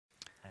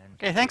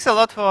Okay, thanks a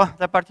lot for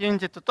the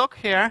opportunity to talk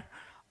here.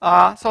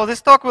 So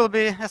this talk will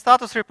be a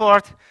status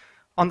report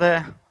on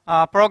the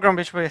program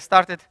which we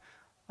started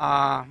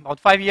about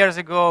 5 years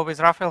ago with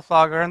Rafael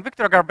Flagger and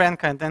Victor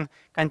Garbenko, and then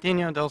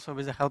continued also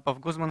with the help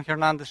of Guzman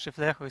Hernandez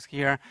Shifleh, who is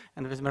here,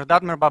 and with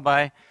Merdad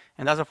Mirbabai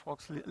and other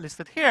folks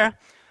listed here.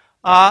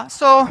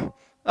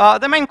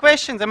 The main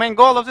question, the main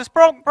goal of this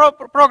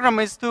program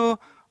is to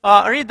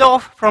read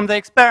off from the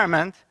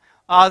experiment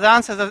the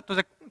answer to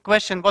the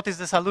question, what is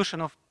the solution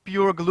of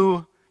pure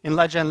glue in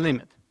large N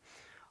limit?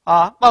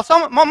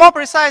 More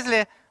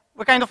precisely,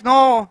 we kind of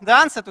know the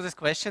answer to this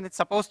question. It's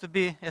supposed to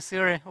be a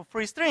theory of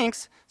free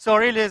strings. So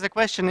really the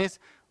question is,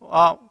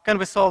 can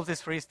we solve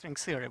this free string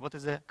theory? What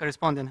is the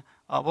corresponding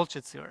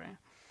Wolchit theory?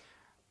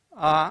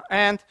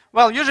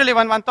 Usually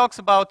when one talks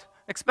about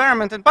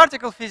experiment in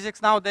particle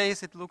physics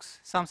nowadays, it looks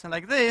something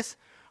like this.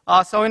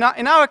 So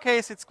in our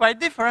case, it's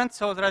quite different.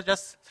 So there are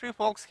just 3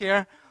 folks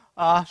here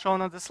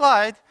shown on the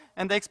slide.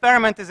 And the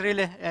experiment is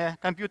really a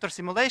computer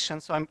simulation.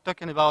 So I'm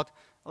talking about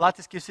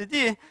lattice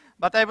QCD.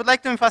 But I would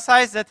like to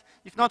emphasize that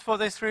if not for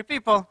these 3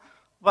 people,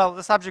 well,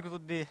 the subject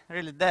would be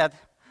really dead.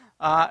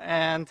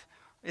 And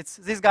it's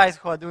these guys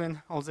who are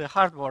doing all the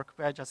hard work.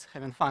 We are just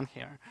having fun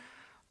here.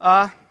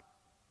 To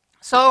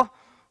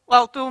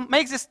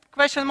make this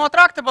question more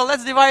tractable,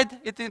 let's divide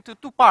it into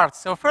 2 parts.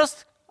 So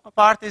first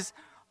part is,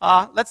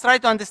 let's try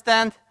to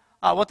understand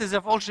what is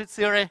the Wolchit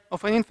theory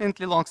of an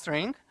infinitely long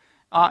string.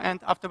 And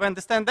after we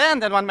understand that,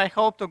 then one may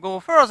hope to go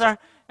further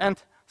and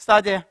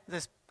study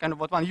this kind of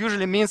what one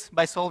usually means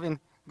by solving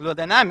glue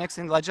dynamics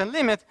in large N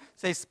limit,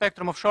 say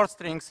spectrum of short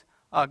strings,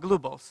 glue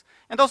balls.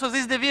 And also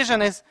this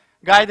division is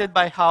guided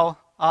by how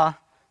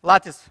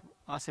lattice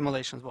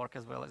simulations work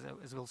as well,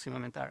 as we'll see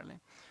momentarily.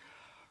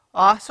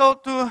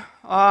 To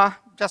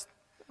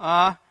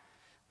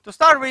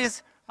start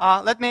with,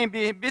 let me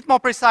be a bit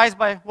more precise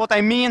by what I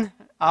mean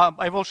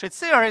by Wolchit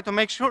theory to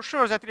make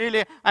sure that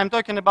really I'm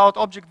talking about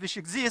object which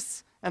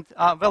exists and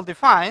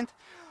well-defined.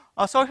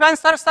 So if I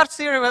start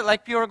theory with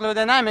like pure glue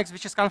dynamics,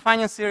 which is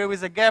confining theory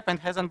with a gap and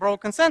has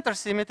unbroken center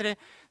symmetry,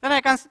 then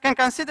I can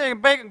consider a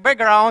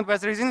background where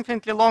there is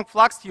infinitely long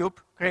flux tube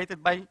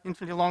created by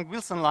infinitely long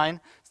Wilson line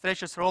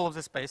stretches through all of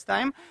the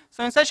space-time.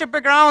 So in such a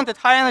background, at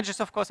high energies,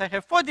 of course, I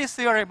have 4D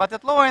theory, but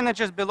at low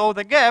energies below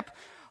the gap,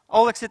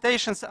 all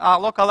excitations are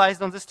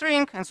localized on the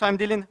string, and so I'm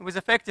dealing with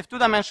effective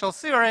 2-dimensional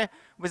theory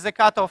with the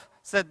cutoff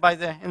set by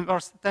the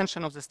inverse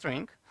tension of the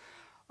string.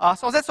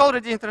 So that's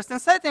already interesting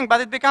setting, but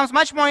it becomes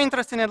much more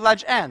interesting at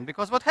large N,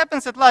 because what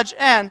happens at large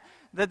N,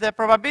 that the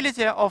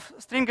probability of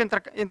string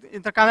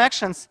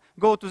interconnections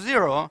go to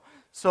 0.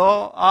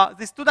 So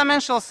this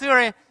 2-dimensional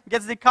theory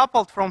gets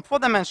decoupled from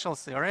 4-dimensional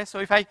theory. So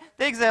if I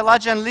take the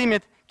large N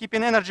limit,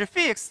 keeping energy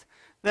fixed,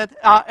 that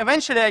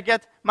eventually I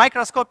get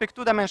microscopic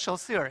 2-dimensional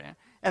theory.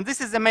 And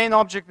this is the main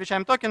object which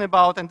I'm talking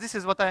about, and this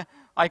is what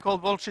I call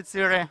Wolchit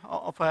theory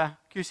of a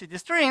QCD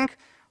string.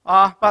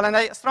 And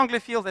I strongly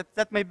feel that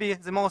that may be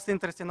the most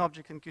interesting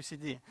object in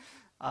QCD.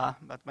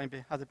 But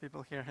maybe other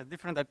people here have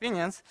different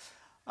opinions.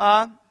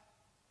 Also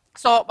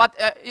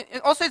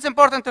it's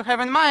important to have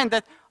in mind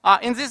that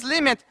in this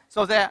limit,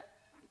 so the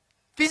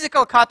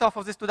physical cutoff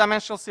of this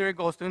 2-dimensional theory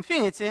goes to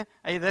infinity,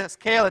 i.e. the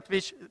scale at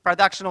which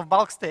production of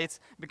bulk states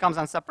becomes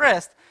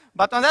unsuppressed.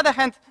 But on the other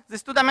hand,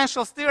 this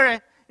 2-dimensional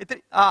theory,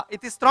 it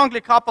is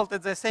strongly coupled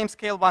at the same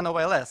scale 1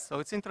 over Ls. So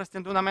it's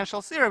interesting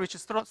 2-dimensional theory, which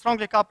is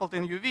strongly coupled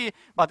in UV,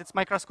 but it's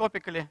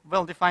microscopically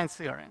well-defined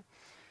theory.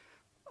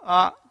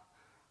 Not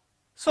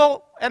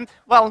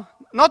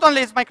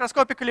only is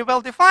microscopically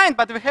well-defined,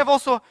 but we have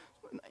also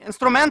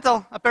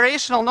instrumental,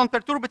 operational,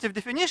 non-perturbative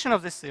definition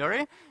of this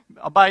theory.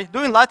 By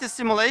doing lattice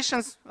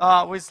simulations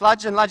with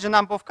larger and larger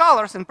number of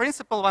colors, in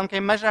principle, one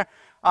can measure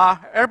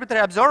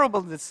arbitrary observable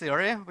in this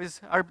theory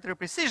with arbitrary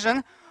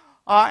precision.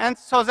 And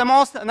so the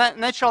most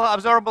natural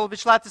observable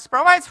which lattice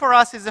provides for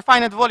us is the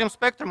finite volume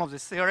spectrum of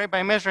this theory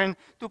by measuring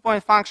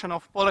 2-point function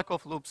of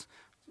Polakov loops,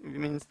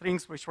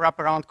 strings which wrap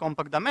around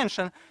compact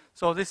dimension.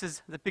 So this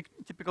is the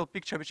typical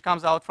picture which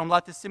comes out from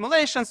lattice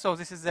simulation. So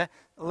this is the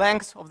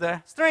length of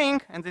the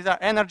string, and these are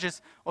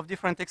energies of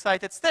different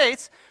excited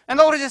states. And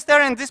already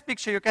staring at this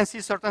picture, you can see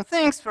certain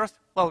things. First,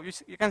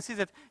 you can see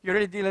that you're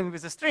really dealing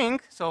with a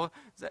string. So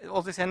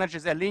all these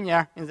energies are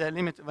linear in the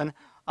limit when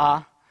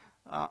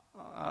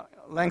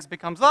length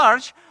becomes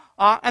large.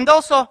 And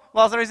also,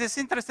 there is this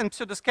interesting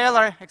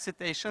pseudoscalar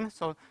excitation.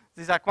 So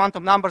these are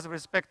quantum numbers with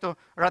respect to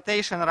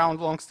rotation around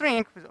long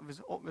string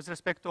with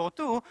respect to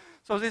O2.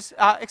 So this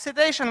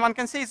excitation, one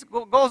can see,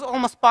 goes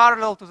almost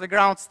parallel to the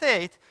ground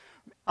state.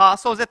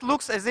 So that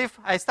looks as if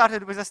I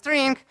started with a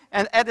string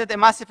and added a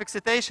massive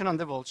excitation on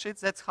the Wolchit.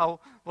 That's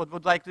how one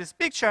would like this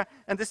picture.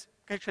 And this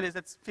actually,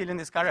 that feeling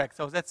is correct.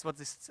 So that's what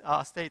this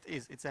state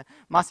is. It's a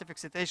massive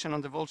excitation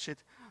on the Wolchit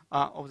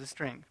of the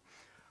string.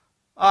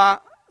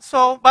 That's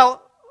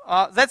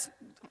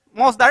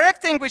most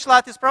direct thing which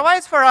lattice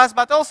provides for us,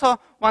 but also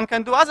one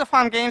can do other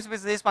fun games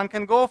with this. One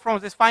can go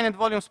from this finite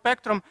volume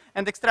spectrum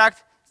and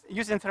extract,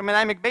 using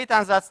thermodynamic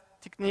Bethe-Ansatz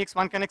techniques,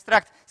 one can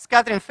extract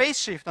scattering phase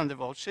shift on the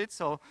Wolchit.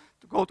 So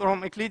to go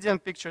from Euclidean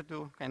picture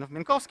to kind of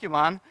Minkowski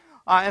one.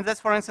 And that's,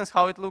 for instance,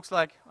 how it looks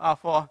like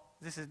for,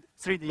 this is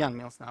 3D young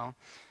mills now.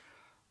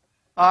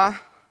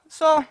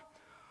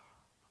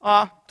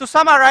 To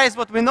summarize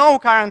what we know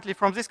currently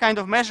from this kind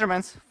of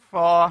measurements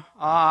for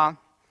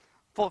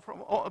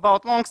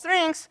about long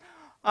strings,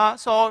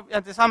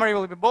 the summary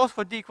will be both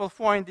for d equals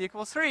 4 and d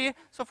equals 3.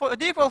 So for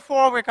d equals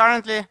 4, we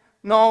currently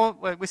know,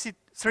 we see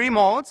 3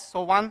 modes.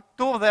 So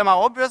two of them are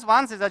obvious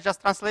ones. These are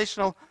just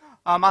translational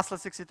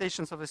massless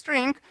excitations of a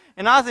string.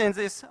 Another in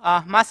this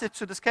massive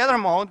pseudoscalar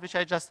mode, which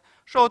I just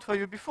showed for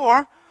you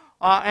before.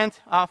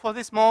 For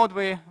this mode,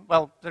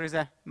 there is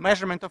a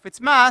measurement of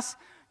its mass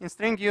in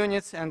string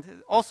units, and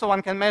also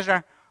one can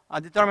measure,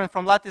 determine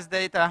from lattice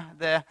data,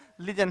 the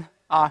leading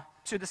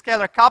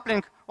pseudoscalar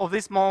coupling of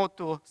this mode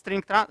to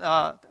string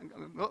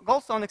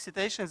Goldstone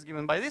excitation is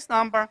given by this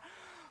number.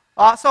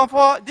 So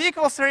for d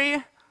equals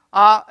 3,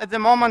 at the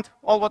moment,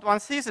 all what one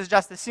sees is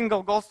just a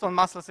single Goldstone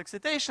massless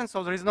excitation,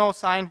 so there is no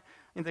sign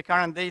in the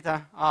current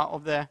data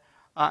of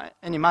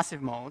any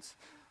massive modes.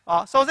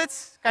 So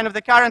that's kind of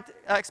the current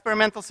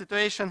experimental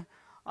situation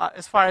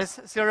as far as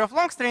theory of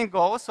long string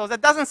goes. So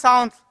that doesn't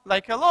sound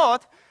like a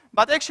lot,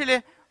 but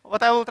actually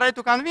what I will try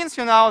to convince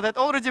you now that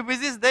already with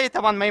this data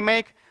one may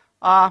make,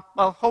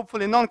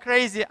 hopefully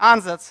non-crazy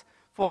ansatz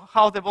for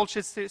how the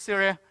bullshit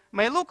theory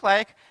may look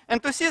like.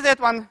 And to see that,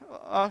 one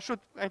should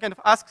kind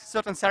of ask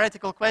certain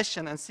theoretical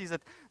question and see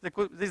that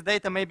this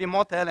data may be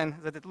more telling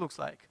than it looks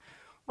like.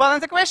 Well,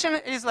 and the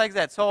question is like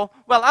that. So,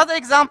 other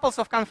examples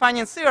of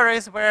confining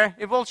theories where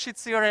a bullshit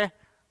theory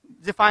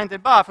defined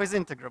above is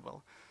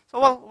integrable. So,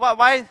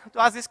 why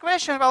to ask this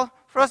question? Well,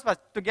 first,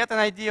 to get an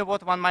idea of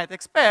what one might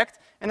expect.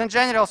 And in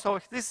general, so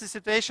if this is a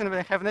situation where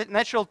we have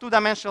natural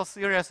two-dimensional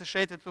theory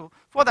associated to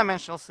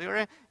four-dimensional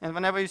theory, and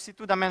whenever you see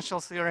two-dimensional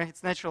theory,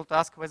 it's natural to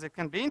ask whether it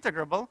can be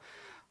integrable.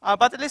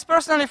 But at least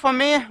personally for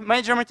me,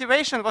 major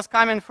motivation was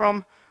coming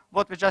from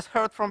what we just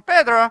heard from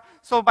Pedro.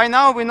 So by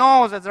now we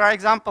know that there are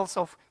examples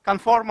of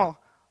conformal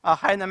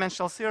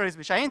high-dimensional theories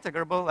which are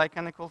integrable, like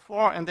n equals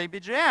 4 and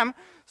ABGM.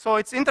 So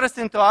it's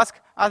interesting to ask,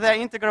 are there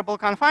integrable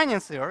confining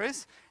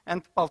theories?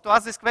 And to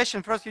ask this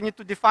question, first you need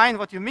to define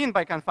what you mean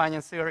by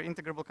confining theory,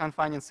 integrable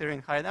confining theory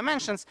in high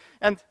dimensions.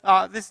 And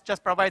this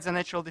just provides a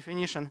natural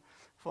definition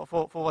for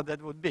what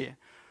that would be.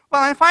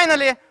 Well, and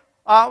finally,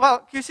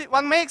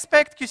 one may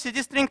expect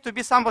QCD string to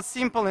be somewhat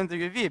simple in the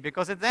UV,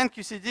 because at the end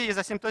QCD is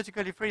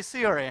asymptotically free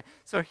theory.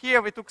 So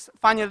here we took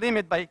funny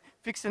limit by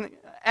fixing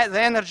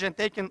the energy and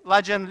taking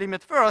large n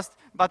limit first,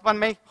 but one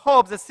may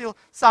hope that still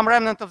some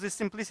remnant of this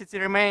simplicity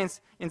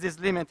remains in this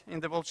limit in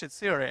the bullshit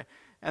theory.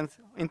 And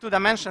in 2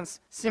 dimensions,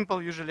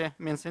 simple usually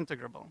means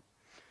integrable.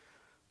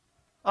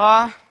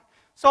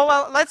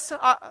 Let's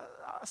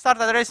start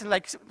addressing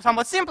like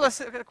somewhat simpler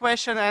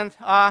question, and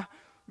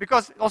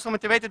because also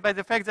motivated by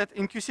the fact that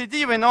in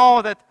QCD we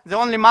know that the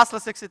only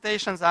massless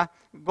excitations are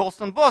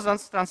Goldstone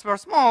bosons,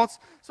 transverse modes.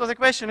 So the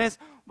question is,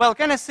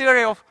 can a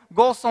theory of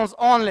Goldstones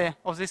only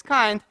of this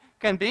kind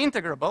can be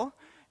integrable?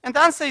 And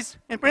the answer is,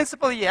 in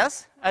principle,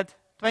 yes, at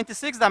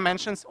 26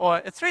 dimensions or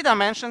at 3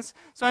 dimensions.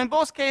 So in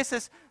both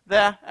cases,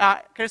 the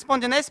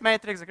corresponding S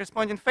matrix, the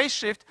corresponding phase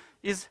shift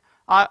is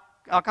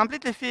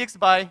completely fixed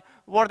by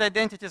word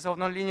identities of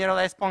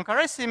nonlinearized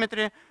Poincare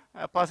symmetry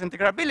plus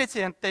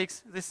integrability and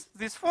takes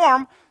this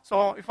form.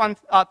 So if one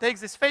takes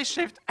this phase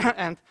shift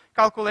and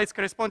calculates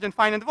corresponding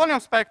finite volume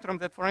spectrum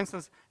that, for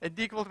instance, at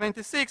d equals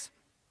 26,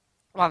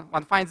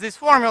 one finds this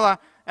formula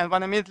and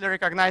one immediately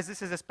recognizes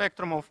this is a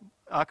spectrum of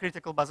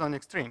critical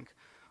bosonic string.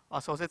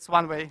 So that's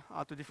one way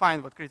to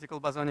define what critical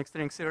bosonic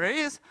string theory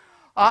is.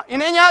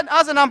 In any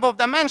other number of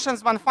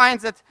dimensions, one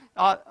finds that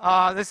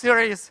the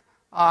theory is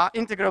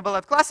integrable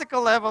at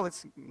classical level.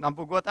 It's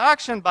Nabu-Goto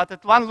action, but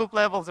at one loop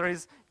level there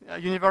is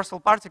universal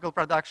particle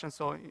production,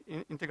 so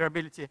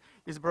integrability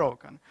is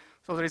broken.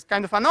 So there is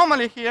kind of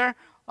anomaly here,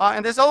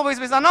 and as always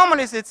with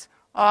anomalies, it's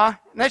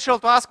natural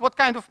to ask what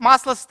kind of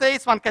massless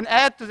states one can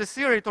add to the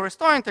theory to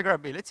restore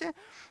integrability.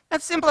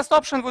 And simplest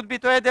option would be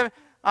to add an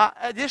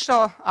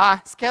additional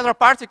scalar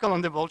particle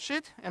on the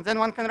bullshit, and then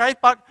one can write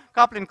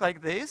coupling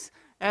like this.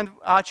 And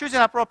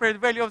choosing appropriate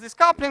value of this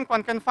coupling,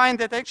 one can find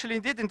that actually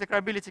indeed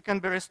integrability can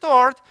be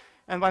restored,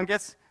 and one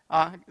gets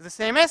the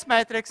same S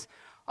matrix.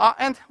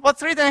 And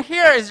what's written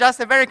here is just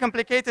a very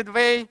complicated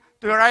way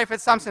to arrive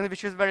at something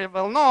which is very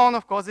well known.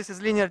 Of course, this is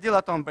linear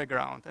dilaton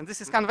background, and this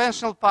is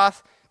conventional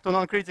path to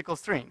non-critical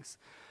strings.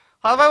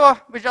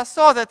 However, we just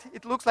saw that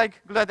it looks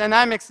like Gluon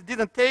dynamics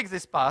didn't take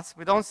this path.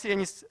 We don't see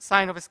any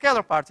sign of a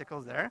scalar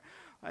particle there.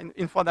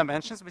 In 4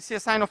 dimensions, we see a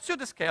sign of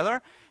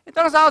pseudoscalar. It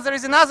turns out there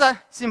is another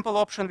simple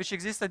option which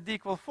exists at d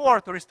equals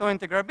 4 to restore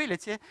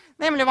integrability.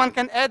 Namely, one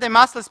can add a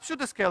massless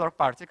pseudoscalar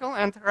particle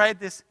and write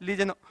this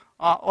leading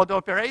order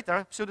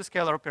operator,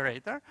 pseudoscalar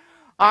operator.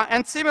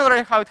 And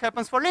similarly, how it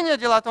happens for linear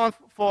dilaton,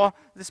 for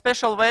the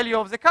special value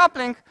of the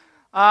coupling,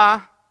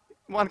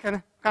 one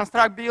can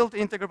build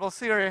integrable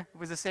theory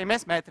with the same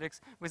S matrix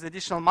with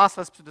additional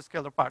massless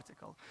pseudoscalar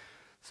particle.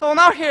 So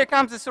now here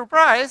comes the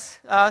surprise.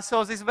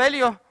 So this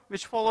value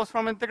which follows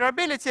from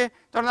integrability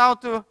turn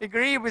out to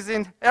agree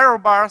within error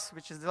bars,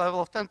 which is the level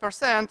of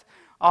 10%,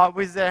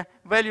 with the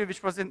value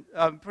which was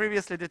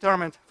previously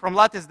determined from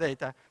lattice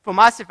data for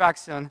massive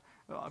axion,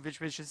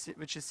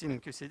 which is seen in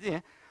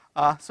QCD.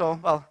 So,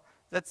 well,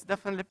 that's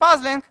definitely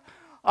puzzling.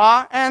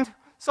 And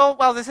so,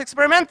 well, this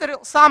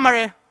experimental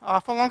summary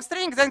for long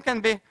string then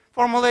can be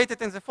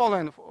formulated in the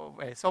following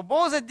way. So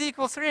both at d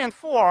equals 3 and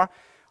 4,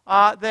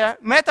 the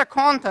meta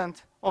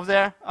content of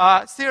the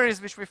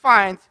series which we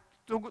find,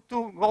 two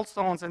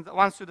goldstones and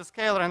one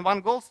pseudoscalar and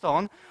one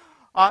goldstone,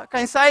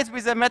 coincides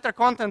with the meta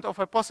content of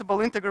a possible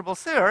integrable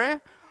theory.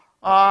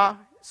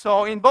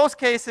 So in both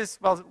cases,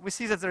 well, we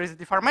see that there is a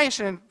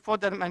deformation. In 4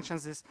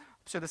 dimensions, this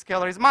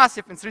pseudoscalar is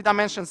massive. In 3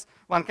 dimensions,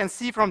 one can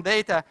see from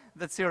data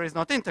that theory is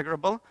not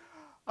integrable.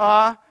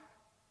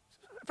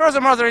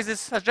 Furthermore, there is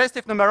this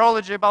suggestive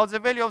numerology about the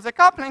value of the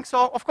coupling.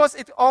 So, of course,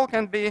 it all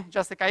can be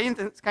just a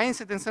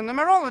coincidence in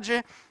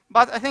numerology.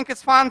 But I think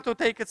it's fun to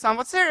take it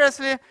somewhat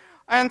seriously.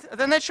 And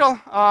the natural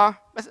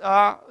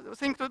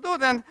thing to do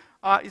then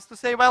is to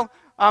say, well,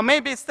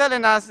 maybe it's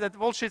telling us that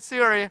Walsh-Head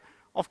theory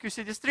of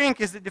QCD string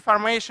is the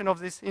deformation of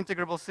this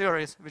integrable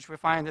series, which we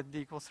find at d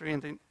equals 3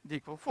 and d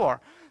equals 4.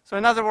 So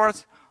in other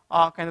words,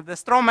 kind of the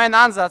Strawman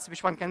ansatz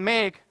which one can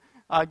make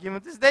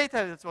given this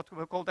data, that's what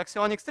we call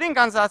axionic string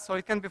ansatz. So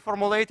it can be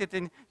formulated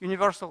in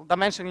universal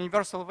dimension,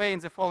 universal way in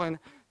the following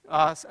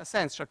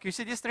sense. So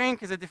QCD string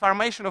is a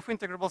deformation of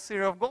integrable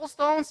series of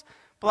goldstones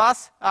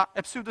plus a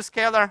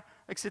pseudoscalar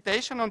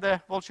excitation on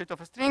the Walsh-Head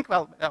of a string,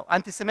 well,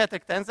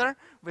 antisymmetric tensor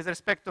with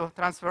respect to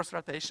transverse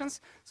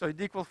rotations. So at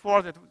d equals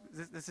 4,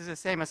 this is the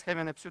same as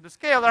having a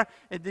pseudoscalar.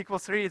 At d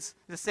equals 3, it's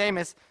the same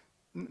as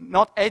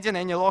not adding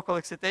any local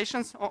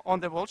excitations on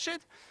the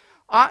Walsh-Head.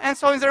 And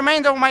so in the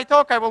remainder of my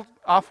talk, I will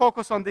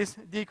focus on this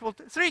d equal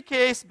 3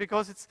 case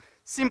because it's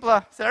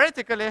simpler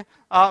theoretically,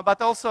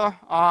 but also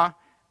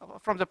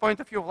from the point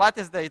of view of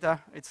lattice data,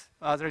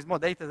 there is more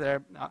data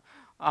there.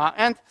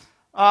 And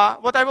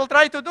what I will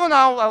try to do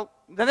now, well,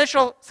 the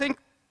initial thing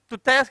to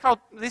test how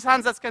these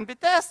ansatz can be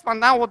tested, one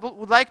now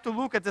would like to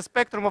look at the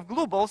spectrum of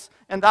gluballs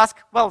and ask,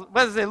 well,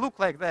 whether they look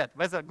like that,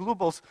 whether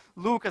gluballs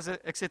look as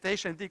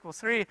excitation d equals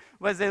 3,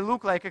 whether they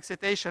look like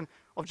excitation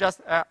of just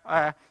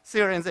a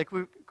theory in the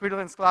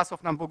equivalence class of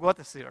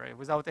Nambu-Gote theory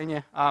without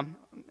any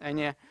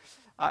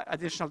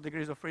additional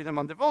degrees of freedom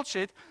on the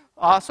Walsh-Head.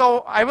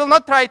 So I will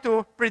not try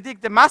to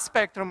predict the mass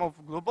spectrum of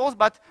gluballs,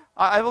 but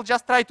I will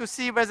just try to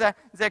see whether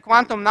the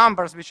quantum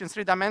numbers, which in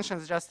 3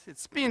 dimensions just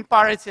it's spin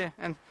parity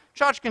and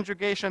charge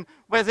conjugation,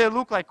 whether they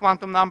look like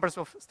quantum numbers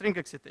of string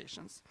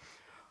excitations.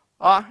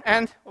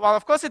 And well,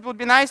 of course, it would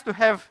be nice to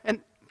have a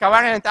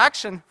covariant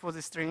action for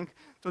the string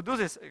to do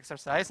this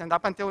exercise. And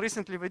up until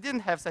recently, we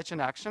didn't have such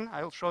an action.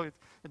 I will show it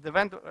at the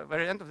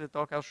very end of the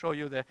talk. I'll show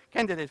you the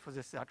candidate for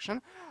this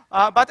action.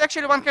 But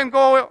actually, one can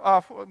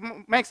go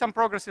make some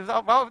progress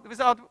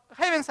without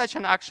having such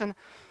an action.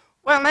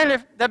 Well, mainly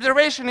the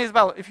observation is,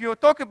 well, if you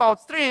talk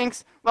about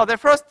strings, well, the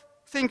first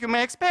thing you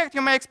may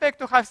expect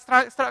to have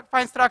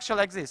find structure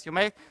like this. You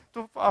may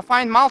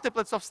find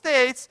multiplets of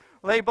states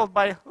labeled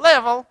by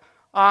level,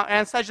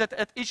 and such that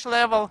at each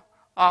level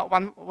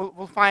one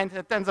will find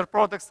a tensor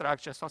product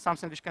structure, so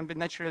something which can be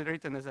naturally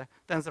written as a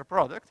tensor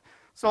product.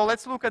 So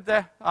let's look at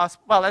the,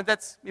 well, and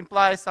that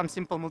implies some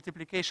simple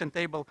multiplication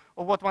table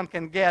of what one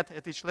can get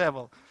at each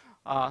level.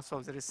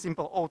 So there is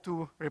simple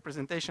O2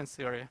 representation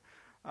theory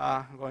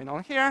going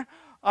on here.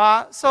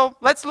 So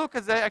let's look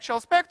at the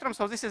actual spectrum.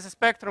 So this is a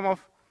spectrum of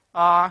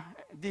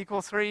d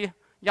equals 3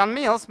 Jan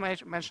Mills,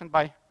 mentioned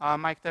by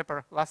Mike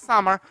Tepper last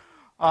summer.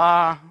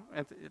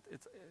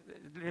 It's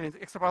really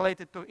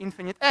extrapolated to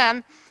infinite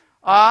n.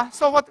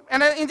 So what,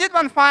 and indeed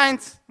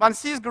one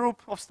sees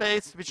group of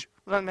states which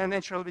may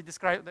naturally be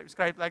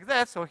described like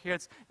that. So here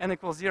it's n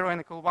equals 0,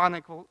 n equals 1, n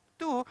equals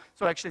 2.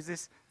 So actually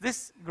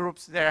these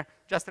groups there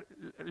just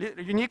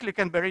uniquely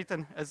can be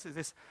written as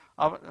this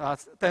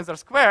tensor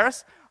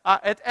squares.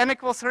 At n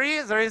equals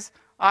 3, there is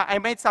I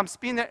made some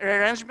spin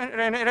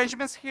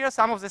arrangements here.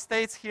 Some of the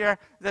states here,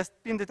 the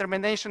spin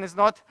determination is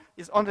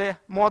only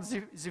mod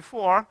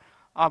Z4,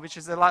 which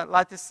is a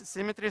lattice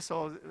symmetry.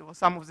 So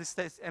some of the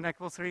states n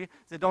equals 3,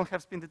 they don't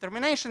have spin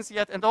determinations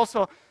yet. And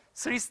also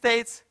 3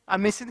 states are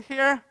missing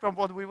here from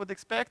what we would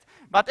expect.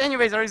 But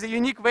anyway, there is a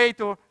unique way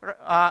to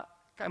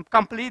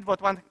complete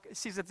what one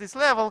sees at this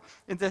level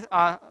in the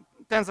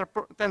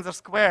tensor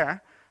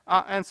square.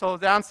 And so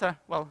the answer,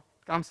 well,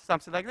 comes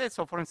something like that.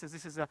 So for instance,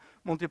 this is a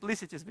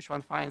multiplicities which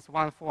one finds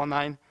 1, 4,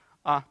 9,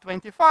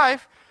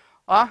 25.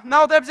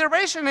 Now the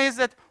observation is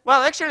that,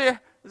 well, actually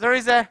there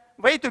is a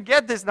way to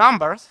get these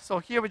numbers. So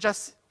here we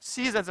just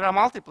see that there are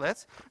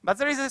multiplets, but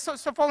there is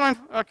a following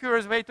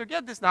curious way to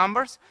get these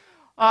numbers.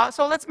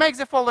 So let's make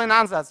the following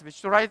ansatz,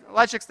 which to a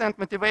large extent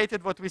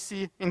motivated what we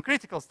see in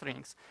critical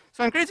strings.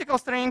 So in critical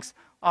strings,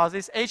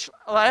 this H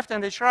left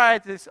and H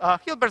right, these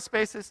Hilbert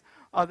spaces,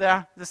 they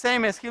are the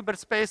same as Hilbert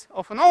space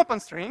of an open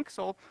string.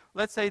 So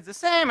let's say it's the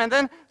same. And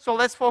then, so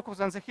let's focus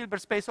on the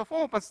Hilbert space of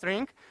open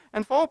string.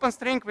 And for open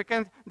string, we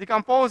can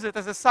decompose it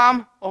as a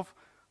sum of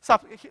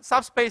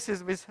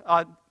subspaces with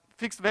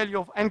fixed value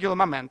of angular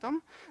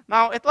momentum.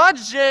 Now, at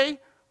large J,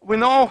 we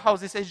know how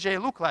this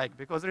HJ look like,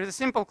 because there is a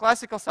simple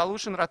classical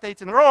solution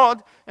rotating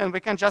rod, and we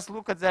can just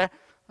look at the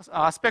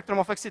spectrum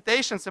of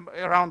excitations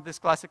around this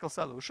classical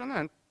solution,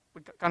 and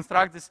we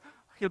construct this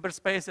Hilbert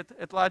space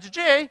at large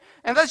J,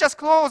 and let's just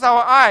close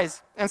our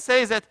eyes and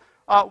say that,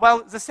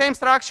 well, the same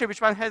structure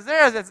which one has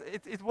there,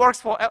 it works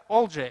for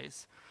all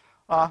J's.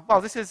 Well,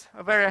 this is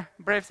a very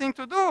brave thing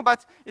to do,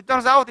 but it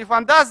turns out if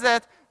one does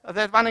that,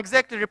 that one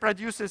exactly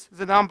reproduces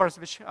the numbers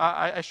which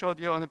I showed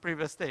you on the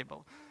previous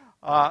table.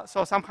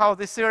 So somehow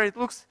this theory, it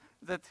looks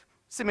that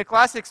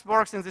semi-classics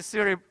works in this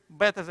theory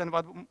better than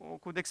what we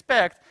could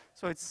expect,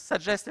 so it's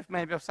suggestive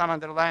maybe of some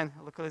underlying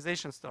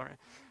localization story.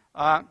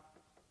 Well,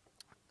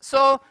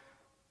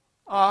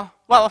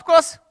 of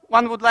course,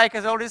 one would like,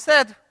 as I already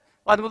said,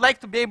 one would like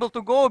to be able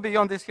to go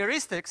beyond these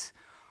heuristics.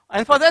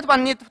 And for that,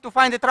 one needs to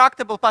find a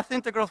tractable path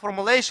integral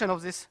formulation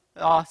of this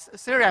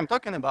theory I'm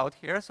talking about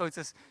here. So it's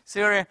a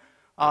theory,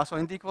 so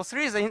in D equals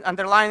 3, the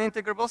underlying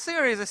integrable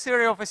theory is a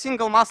theory of a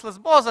single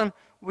massless boson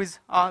with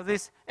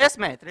this S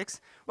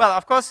matrix. Well,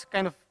 of course,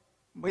 kind of,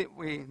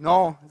 we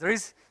know there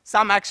is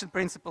some action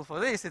principle for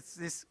this. It's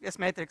this S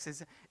matrix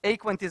is a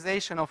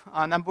quantization of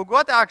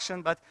Nambu-Goat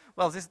action, but,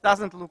 well, this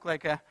doesn't look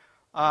like a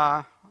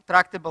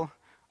tractable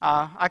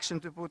action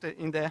to put it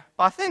in the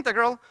path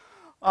integral.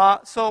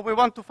 So we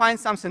want to find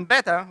something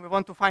better. We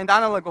want to find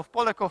analog of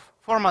Polakov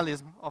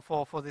formalism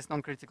for this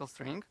non-critical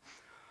string.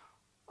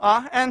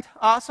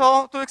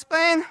 So to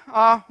explain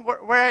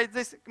where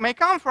this may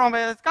come from,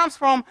 where it comes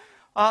from,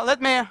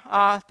 let me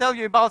tell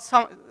you about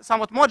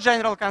somewhat more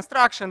general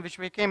construction which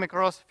we came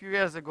across a few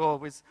years ago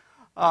with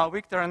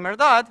Victor and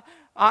Merdad.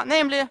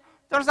 Namely,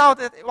 turns out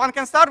that one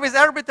can start with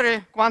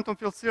arbitrary quantum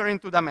field theory in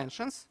 2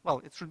 dimensions.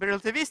 Well, it should be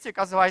relativistic,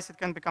 otherwise it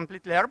can be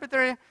completely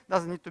arbitrary,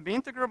 doesn't need to be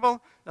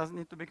integrable, doesn't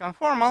need to be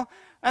conformal.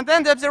 And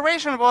then the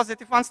observation was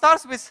that if one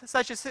starts with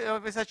such a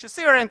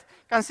theory and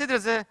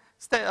considers a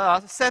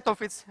set of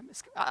its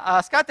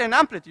scattering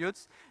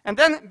amplitudes, and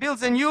then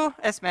builds a new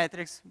S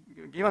matrix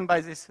given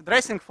by this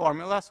dressing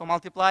formula, so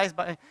multiplies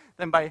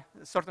them by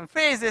certain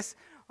phases,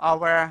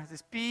 where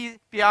these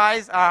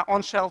PIs are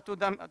on-shell 2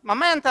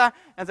 momenta,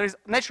 and there is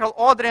natural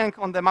ordering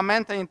on the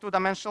momenta in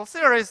 2-dimensional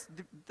series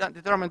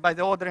determined by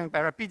the ordering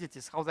by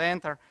rapidities, how they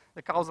enter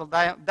the causal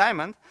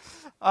diamond.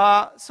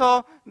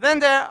 So then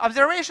the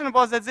observation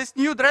was that this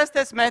new dressed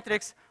S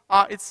matrix,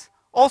 it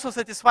also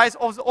satisfies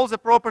all the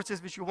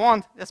properties which you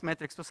want S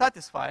matrix to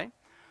satisfy.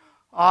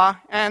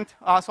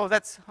 So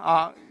that's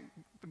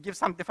to give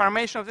some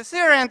deformation of the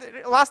theory. And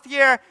last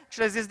year,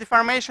 actually, this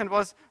deformation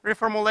was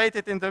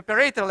reformulated in the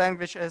operator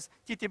language as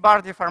TT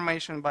bar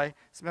deformation by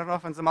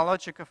Smirnov and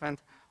Zamolodchikov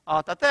and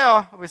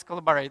Tateo with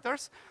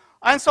collaborators.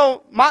 And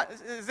so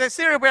the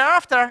theory we're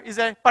after is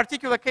a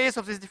particular case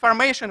of this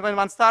deformation when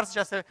one starts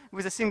just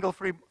with a single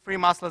free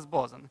massless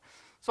boson.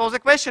 So the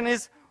question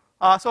is,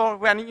 so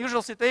we're in an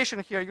unusual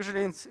situation here.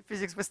 Usually in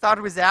physics, we start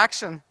with the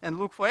action and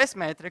look for S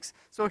matrix.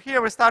 So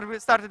here we started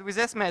with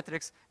S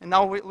matrix, and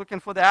now we're looking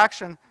for the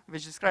action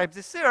which describes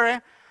this theory.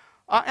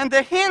 And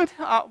the hint,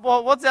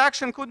 well, what the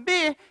action could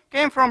be,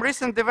 came from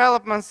recent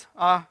developments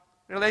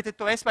related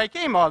to S by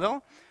K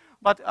model.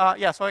 But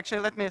yeah, so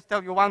actually let me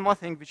tell you one more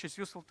thing which is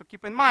useful to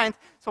keep in mind.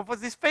 So for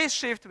this phase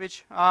shift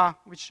which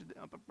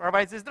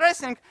provides this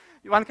dressing,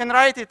 one can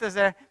write it as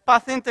a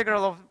path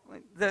integral of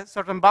the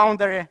certain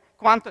boundary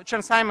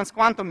Chern-Simons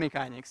quantum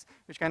mechanics,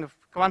 which kind of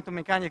quantum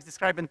mechanics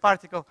describing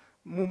particle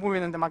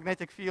moving in the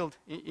magnetic field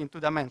in 2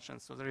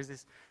 dimensions. So there is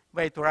this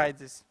way to write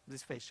this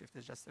phase shift.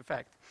 It's just a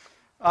fact.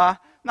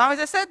 Now, as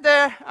I said,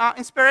 the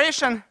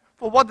inspiration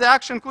for what the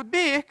action could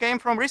be came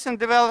from recent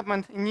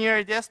development in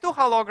near DS2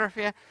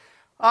 holography.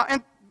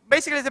 And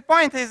basically the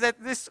point is that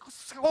this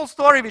whole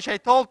story which I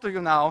told to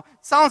you now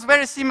sounds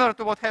very similar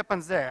to what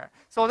happens there.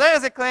 So there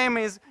the claim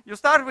is you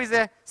start with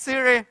a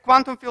theory,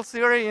 quantum field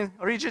theory in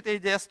rigid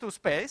ADS2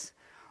 space,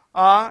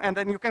 and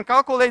then you can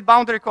calculate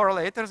boundary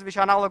correlators which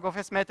are analog of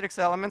S matrix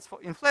elements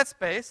in flat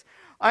space.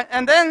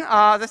 And then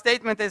the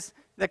statement is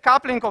the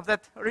coupling of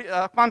that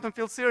quantum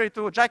field theory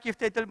to jackiw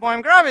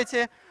Teiteelboim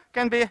gravity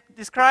can be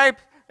described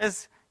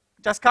as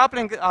just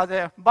coupling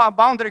the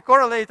boundary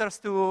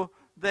correlators to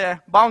the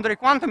boundary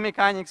quantum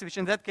mechanics, which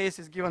in that case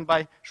is given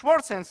by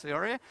Schwarzschild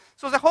theory.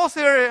 So the whole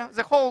theory,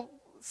 the whole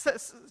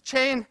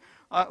chain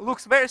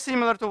looks very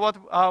similar to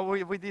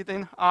what we did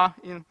in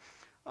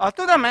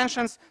 2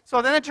 dimensions.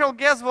 So the natural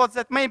guess was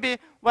that maybe,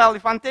 well,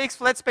 if one takes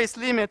flat space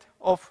limit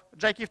of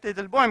jackiw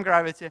Teiteelboim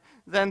gravity,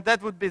 then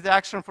that would be the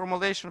action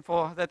formulation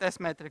for that S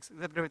matrix,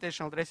 that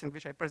gravitational dressing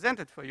which I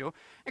presented for you.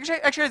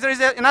 Actually there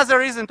is another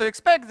reason to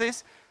expect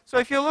this. So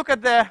if you look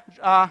at the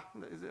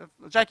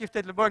jackiw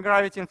Teiteelboim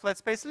gravity in flat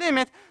space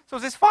limit, so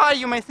this phi,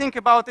 you may think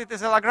about it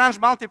as a Lagrange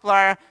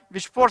multiplier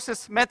which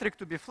forces metric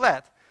to be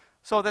flat.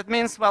 So that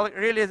means, well,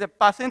 really the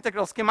path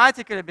integral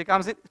schematically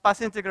becomes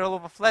path integral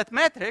of a flat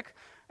metric.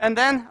 And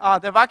then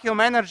the vacuum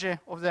energy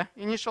of the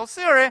initial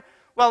theory,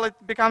 well, it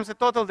becomes a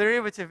total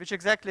derivative, which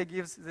exactly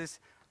gives this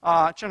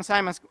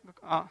Chern-Simons,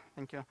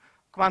 thank you,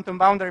 quantum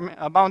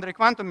boundary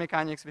quantum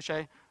mechanics, which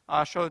I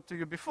showed to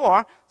you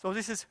before. So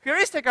this is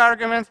heuristic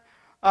argument.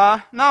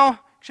 Now,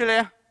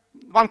 actually,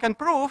 one can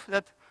prove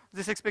that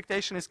this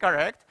expectation is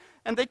correct.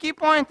 And the key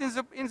point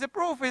in the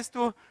proof is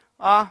to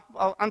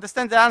well,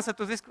 understand the answer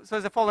to this, so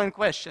the following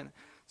question.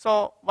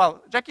 So,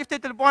 well, jackiw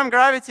Teiteelboim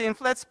gravity in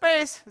flat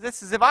space,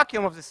 this is the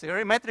vacuum of the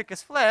theory. Metric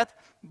is flat,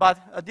 but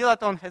a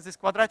dilaton has this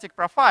quadratic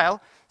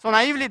profile. So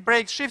naively it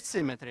breaks shift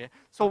symmetry.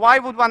 So why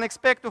would one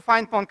expect to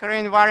find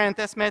Poincare invariant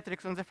S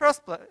matrix on the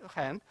first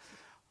hand?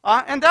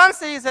 And the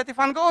answer is that if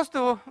one goes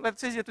to,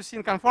 that's easier to see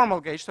in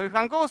conformal gauge. So if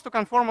one goes to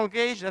conformal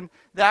gauge, then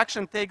the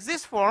action takes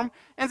this form.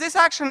 And this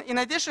action, in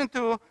addition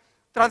to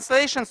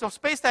translations of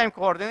space-time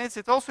coordinates,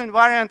 it's also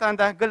invariant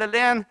under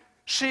Galilean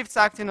shifts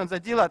acting on the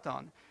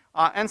dilaton.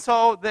 And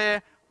so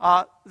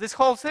this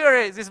whole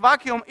theory, this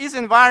vacuum, is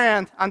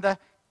invariant under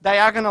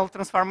diagonal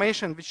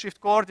transformation with shift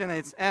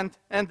coordinates and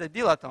the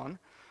dilaton.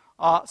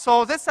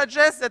 So this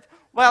suggests that,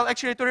 well,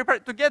 actually,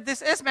 to get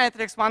this S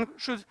matrix, one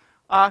should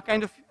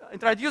kind of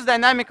introduce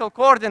dynamical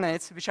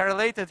coordinates which are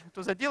related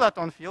to the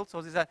dilaton field.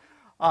 So these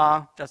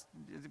are just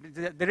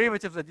the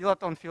derivative of the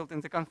dilaton field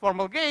in the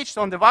conformal gauge.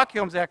 So on the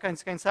vacuum, they are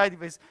coincide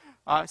with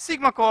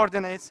sigma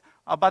coordinates,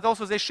 but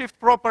also they shift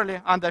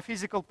properly under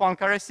physical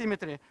Poincare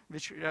symmetry,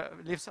 which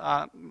leaves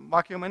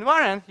vacuum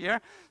invariant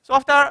here. So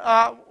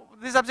after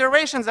these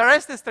observations, the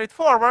rest is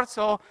straightforward.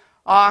 So,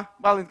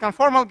 well, in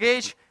conformal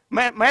gauge,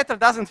 matter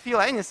doesn't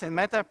feel anything.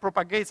 Matter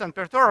propagates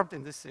unperturbed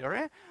in this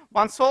theory.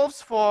 One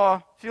solves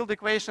for field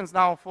equations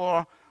now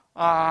for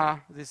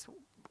this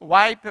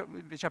y,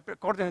 which are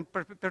coordinate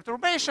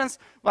perturbations.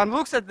 One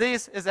looks at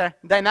this as a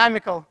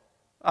dynamical,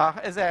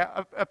 as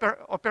a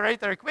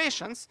operator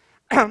equations.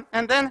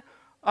 And then,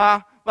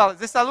 well,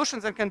 the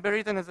solutions then can be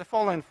written as the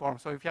following form.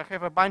 So if you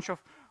have a bunch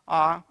of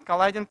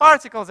colliding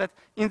particles that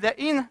in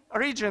the in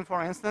region,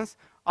 for instance,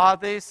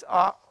 these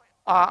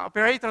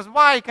operators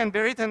y can be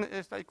written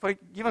as, like, for a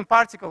given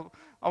particle,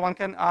 one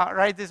can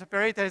write this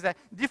operator as a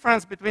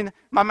difference between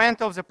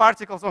momenta of the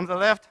particles on the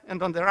left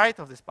and on the right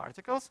of these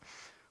particles.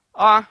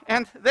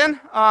 And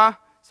then,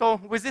 so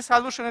with this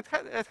solution at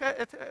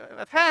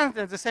hand,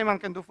 and the same one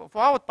can do for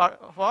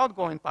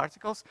outgoing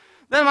particles,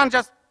 then one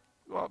just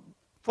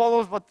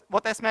follows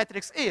what S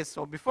matrix is.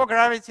 So before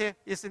gravity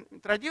is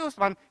introduced,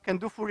 one can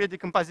do Fourier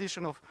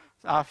decomposition of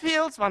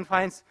fields. One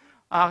finds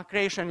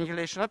creation and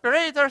annihilation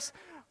operators.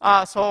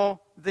 So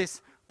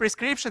this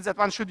prescription that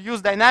one should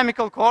use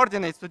dynamical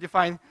coordinates to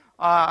define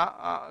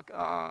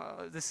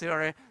this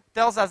theory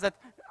tells us that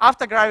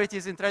after gravity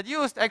is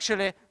introduced,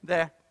 actually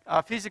the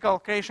physical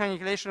creation and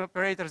annihilation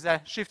operators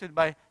are shifted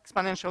by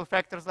exponential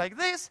factors like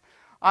this.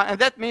 And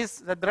that means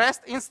that the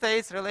rest in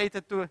states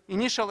related to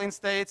initial in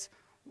states,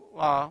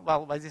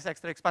 well, by this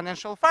extra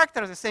exponential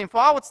factor, the same for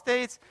out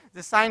states.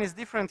 The sign is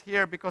different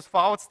here because for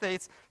out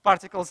states,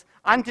 particles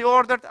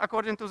anti-ordered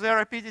according to their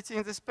rapidity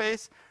in the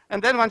space.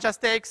 And then one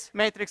just takes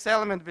matrix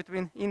element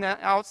between in and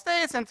out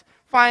states and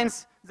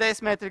finds the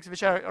S matrix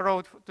which I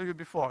wrote to you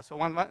before. So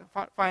one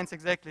finds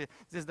exactly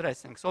this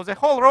dressing. So the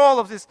whole role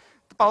of this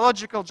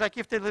topological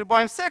jackiw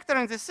Teiteelboim sector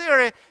in this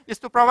theory is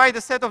to provide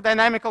a set of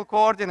dynamical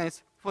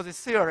coordinates for this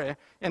theory.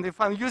 And if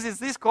one uses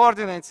these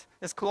coordinates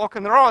as clock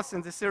and rods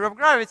in the theory of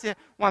gravity,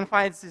 one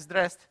finds this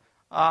dressed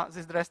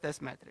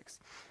S matrix.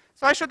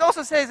 So I should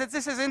also say that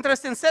this is an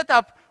interesting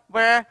setup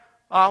where,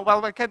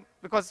 well,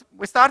 because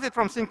we started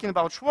from thinking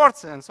about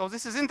Schwarzen. So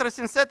this is an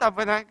interesting setup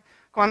when I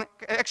can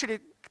actually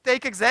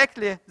take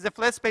exactly the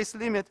flat space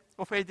limit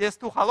of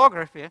ADS2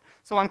 holography.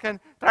 So one can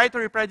try to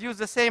reproduce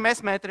the same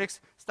S matrix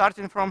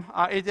starting from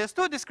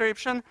ADS2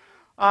 description.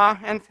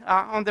 And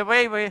on the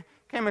way, we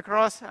came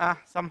across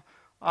some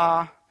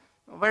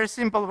very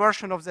simple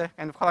version of the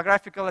kind of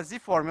holographical Z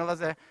formula,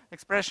 the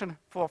expression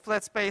for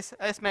flat space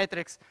S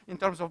matrix in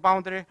terms of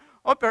boundary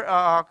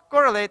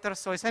correlators.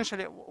 So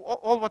essentially,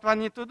 all what one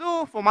need to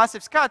do for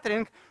massive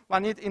scattering,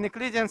 one need in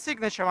Euclidean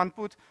signature, one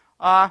put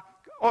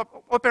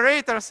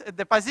operators at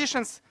the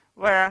positions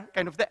where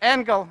kind of the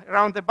angle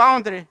around the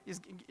boundary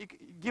is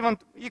given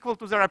equal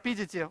to the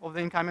rapidity of the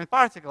incoming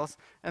particles.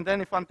 And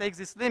then if one takes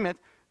this limit,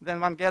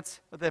 then one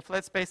gets the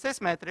flat space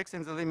S matrix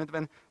in the limit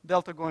when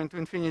delta going to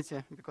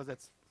infinity, because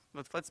that's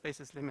what flat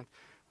spaces limit,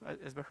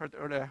 as we heard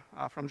earlier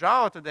from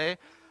Zhao today.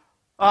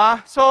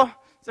 So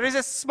there is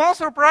a small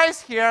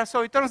surprise here.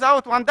 So it turns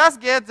out one does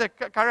get the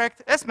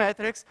correct S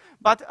matrix,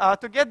 but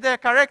to get the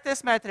correct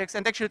S matrix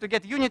and actually to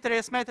get unitary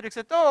S matrix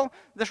at all,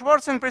 the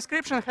Schwarzen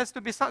prescription has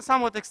to be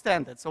somewhat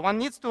extended. So one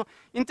needs to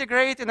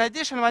integrate, in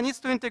addition, one needs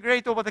to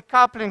integrate over the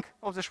coupling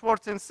of the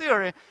Schwarzen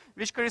theory,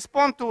 which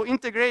correspond to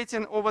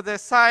integrating over the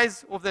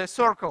size of the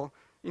circle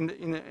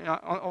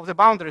of the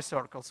boundary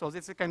circle. So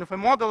it's a kind of a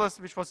modulus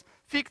which was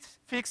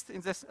fixed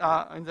in this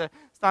in the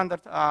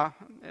standard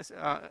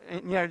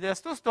near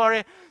DS2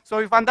 story. So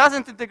if one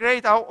doesn't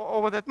integrate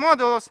over that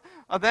modulus,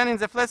 then in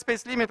the flat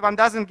space limit one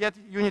doesn't get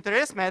unitary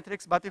S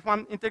matrix. But if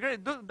one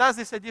does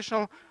this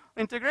additional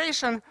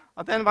integration,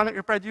 then one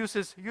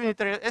reproduces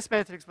unitary S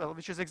matrix, well,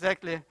 which is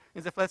exactly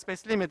in the flat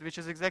space limit, which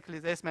is exactly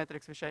the S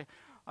matrix which I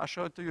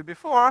showed to you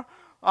before.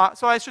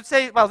 So I should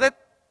say, well, that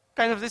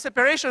kind of this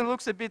operation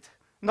looks a bit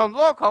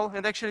non-local,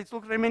 and actually it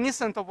looks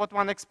reminiscent of what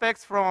one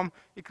expects from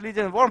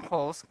Euclidean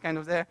wormholes. Kind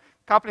of the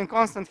coupling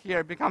constant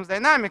here becomes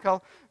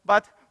dynamical,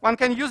 but one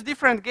can use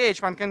different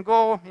gauge. One can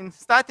go in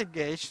static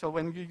gauge, so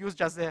when you use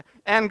just the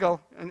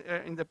angle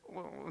in the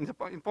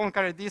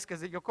Poincare disk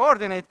as your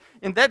coordinate,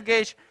 in that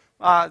gauge,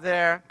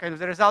 the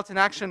resulting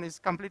action is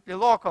completely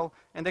local,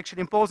 and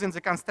actually imposing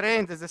the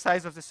constraint as the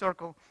size of the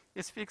circle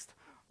is fixed.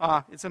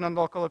 It's a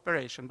non-local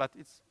operation, but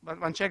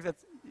one checks that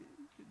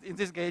in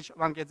this gauge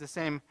one gets the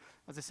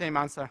same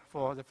answer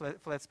for the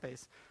flat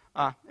space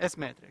S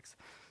matrix.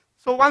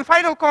 So one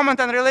final comment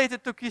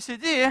unrelated to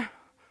QCD,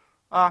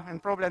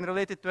 and probably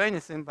unrelated to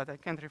anything, but I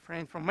can't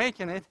refrain from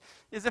making it,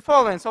 is the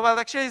following. So well,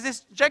 actually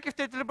this jackiw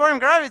Teiteelboim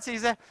gravity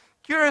is a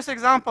curious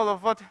example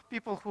of what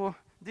people who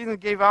didn't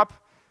give up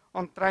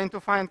on trying to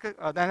find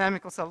a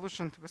dynamical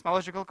solution to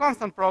cosmological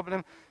constant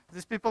problem,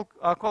 these people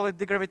call it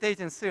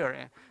degravitating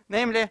theory.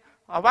 Namely,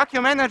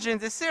 vacuum energy in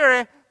this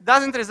theory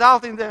doesn't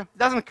result in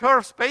doesn't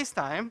curve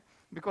space-time,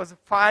 because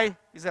phi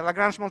is a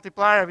Lagrange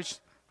multiplier which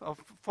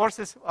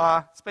forces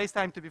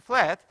space-time to be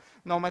flat,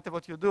 no matter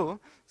what you do.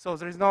 So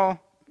there is no,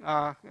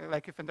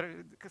 like if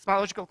the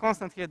cosmological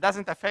constant here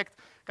doesn't affect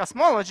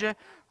cosmology,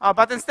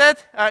 but instead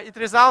it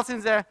results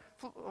in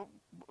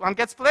one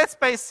gets flat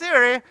space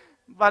theory,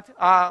 but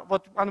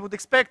what one would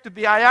expect to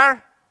be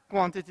IR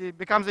quantity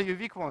becomes a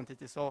UV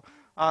quantity. So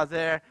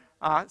the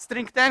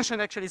string tension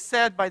actually is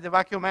set by the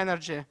vacuum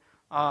energy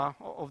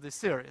of this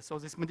theory. So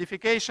this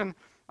modification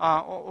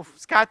of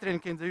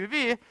scattering in the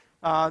UV,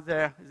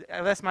 the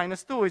LS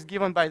minus 2 is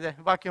given by the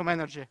vacuum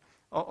energy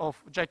of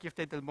jackiw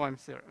Teiteelboim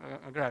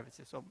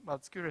gravity. So well,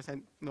 it's curious, I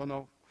don't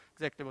know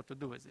exactly what to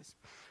do with this.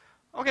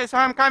 Okay, so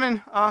I'm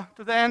coming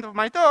to the end of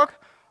my talk.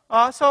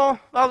 So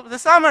well, the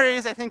summary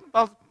is, I think,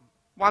 well,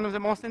 one of the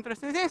most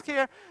interesting things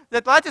here,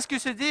 that lattice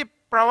QCD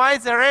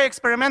provides a rare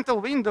experimental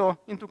window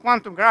into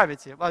quantum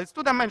gravity. Well, it's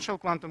two-dimensional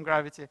quantum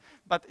gravity,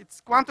 but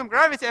it's quantum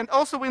gravity, and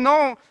also we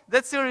know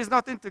that theory is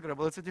not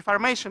integrable. It's a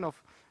deformation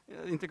of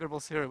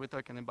integrable theory we're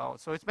talking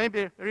about. So it may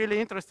be really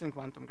interesting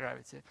quantum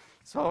gravity.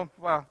 So,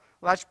 well,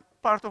 large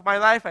part of my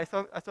life, I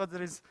thought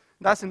there is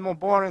nothing more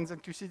boring than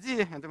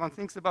QCD, and when one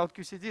thinks about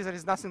QCD, there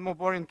is nothing more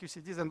boring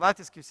QCD than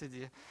lattice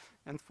QCD.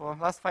 And for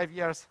the last 5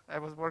 years, I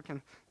was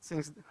working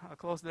things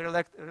closely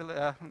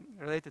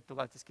related to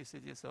lattice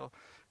QCD. So,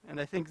 and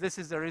I think this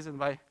is the reason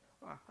why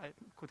I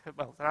could have,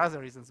 well, there are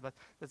other reasons, but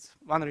that's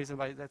one reason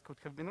why that could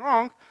have been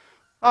wrong.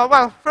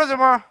 Well,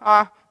 furthermore,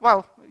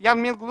 well,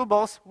 Young-Mills glue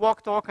balls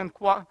walk, talk, and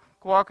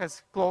quark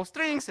as closed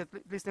strings, at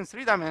least in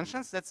 3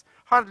 dimensions. That's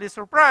hardly a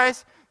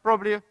surprise.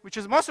 Probably, which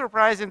is more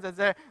surprising, that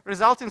the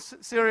resulting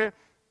theory,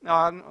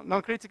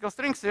 non-critical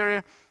string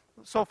theory,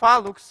 so far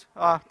looks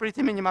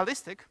pretty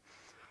minimalistic.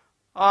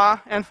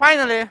 And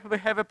finally, we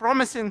have a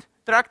promising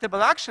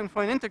tractable action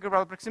for an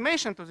integral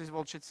approximation to this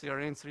worldsheet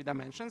theory in 3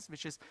 dimensions,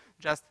 which is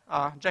just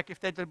jackiw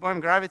Teiteelboim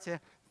gravity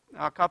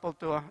coupled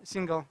to a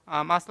single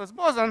massless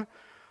boson.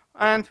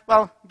 And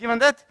well, given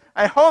that,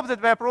 I hope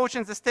that we're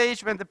approaching the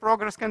stage when the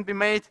progress can be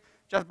made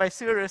just by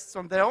theorists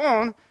on their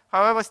own.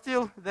 However,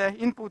 still the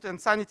input and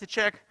sanity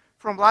check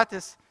from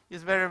lattice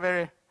is very,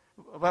 very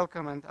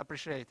welcome and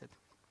appreciated.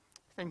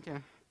 Thank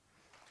you.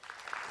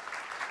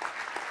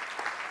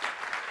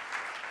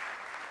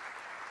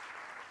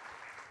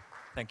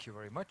 Thank you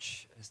very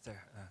much. Is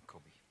there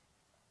Kobe?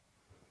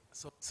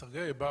 So,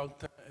 Sergei,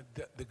 about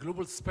the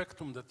global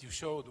spectrum that you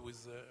showed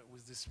with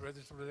this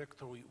radial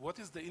trajectory, what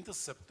is the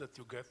intercept that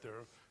you get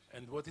there,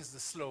 and what is the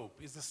slope?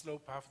 Is the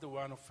slope half the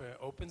one of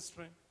open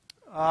string?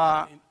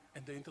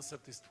 And the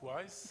intercept is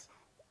twice?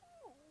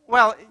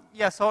 Well,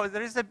 yeah, so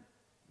there is a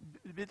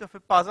bit of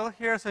a puzzle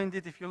here. So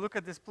indeed, if you look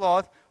at this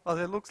plot, well,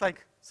 it looks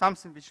like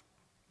something which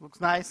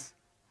looks nice,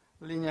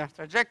 linear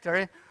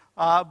trajectory.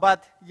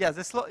 But yeah,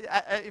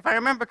 if I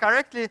remember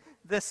correctly,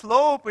 the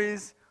slope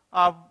is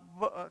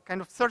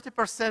kind of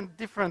 30%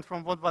 different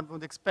from what one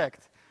would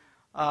expect.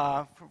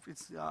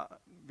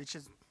 Which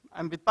is,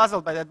 I'm a bit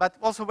puzzled by that. But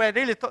also, we're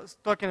really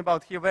talking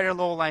about here very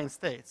low line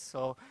states.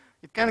 So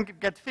it can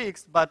get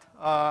fixed, but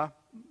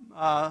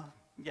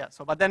yeah.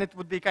 So, but then it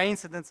would be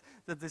coincidence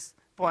that these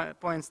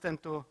points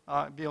tend to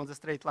be on the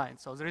straight line.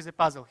 So there is a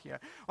puzzle here.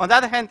 On the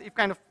other hand, if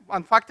kind of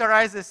one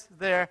factorizes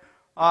their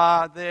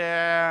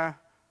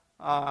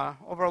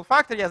overall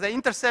factor, yeah, the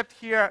intercept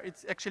here,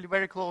 it's actually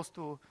very close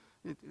to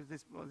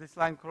this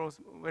line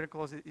very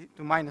close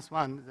to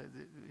 -1,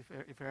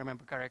 if I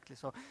remember correctly.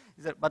 So,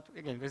 but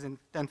again, within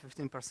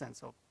 10–15%.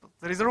 So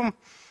there is room,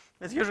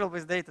 as usual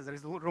with data, there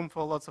is room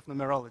for lots of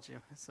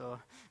numerology. So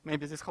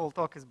maybe this whole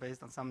talk is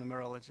based on some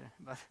numerology.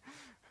 But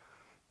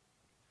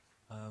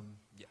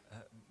yeah,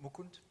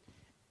 Mukund?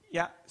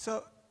 Yeah,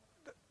 so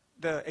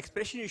the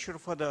expression you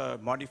showed for the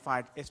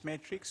modified S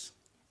matrix,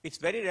 it's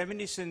very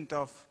reminiscent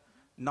of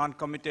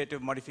non-commutative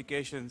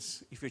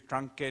modifications if you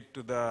truncate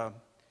to the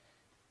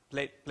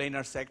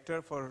planar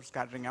sector for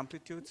scattering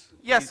amplitudes.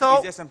 Yeah, is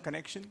there some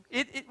connection?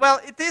 Well,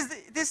 it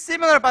is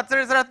similar, but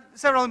there are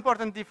several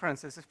important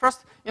differences.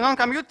 First, in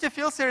non-commutative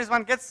field series,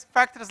 one gets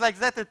factors like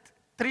that at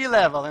tree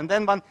level, and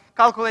then one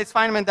calculates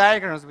Feynman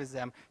diagrams with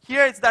them.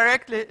 Here, it's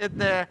directly at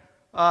the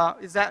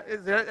is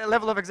the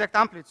level of exact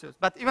amplitude.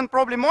 But even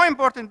probably more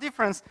important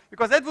difference,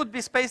 because that would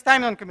be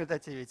space-time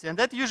non-commutativity, and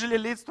that usually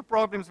leads to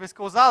problems with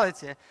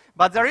causality.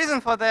 But the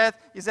reason for that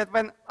is that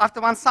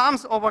after one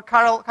sums over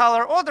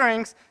color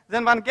orderings,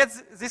 then one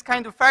gets this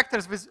kind of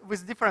factors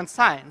with different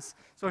signs.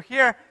 So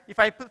here, if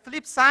I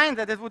flip sign,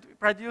 that it would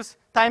produce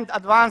time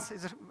advance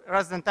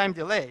rather than time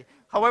delay.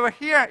 However,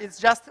 here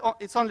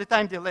it's only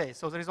time delay,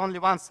 so there is only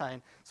one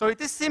sign. So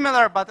it is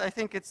similar, but I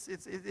think it's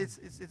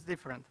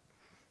different.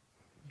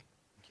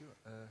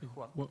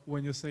 Juan?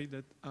 When you say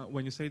that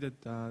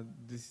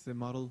this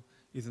model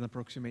is an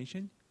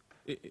approximation,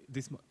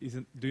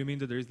 do you mean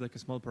that there is like a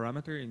small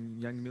parameter in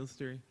Yang-Mills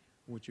theory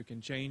which you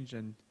can change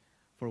and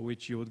for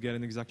which you would get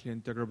an exactly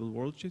integrable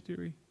world sheet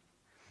theory?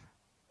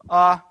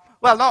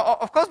 Well, no,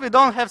 of course we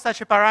don't have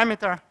such a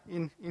parameter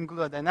in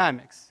fluid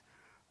dynamics.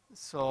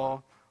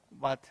 So,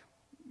 but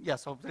yeah,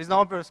 so there is no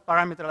obvious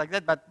parameter like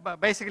that. But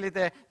basically,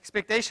 the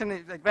expectation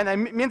is, like, when I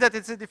mean that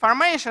it's a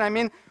deformation, I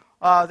mean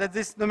that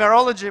this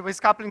numerology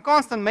with coupling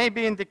constant may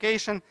be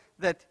indication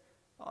that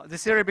the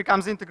theory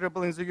becomes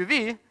integrable in the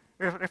UV,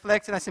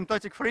 reflecting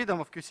asymptotic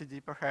freedom of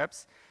QCD,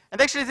 perhaps. And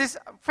actually, this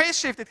phase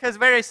shift, it has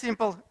very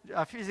simple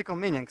physical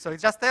meaning. So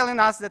it's just telling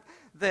us that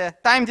the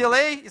time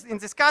delay in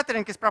the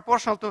scattering is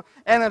proportional to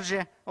energy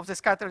of the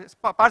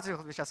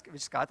particles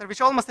which scatter, which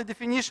is almost a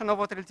definition of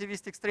what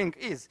relativistic string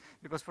is.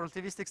 Because for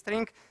relativistic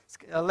string,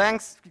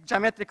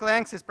 geometric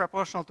length is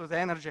proportional to the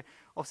energy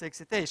of the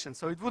excitation.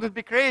 So it wouldn't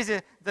be crazy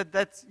that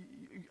that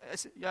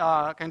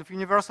kind of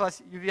universal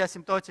UV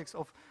asymptotics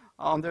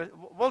on the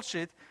world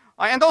sheet.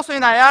 And also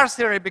in IR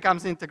theory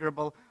becomes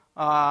integrable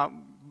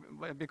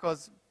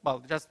because, well,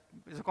 just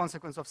as a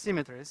consequence of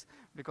symmetries,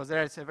 because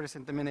there is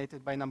everything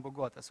dominated by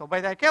Nambu-Goto. So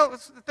by the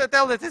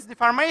tell that it's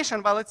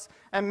deformation, well,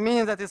 I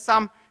mean that it's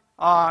some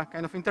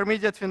kind of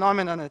intermediate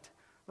phenomenon at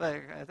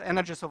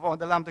energies of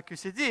the lambda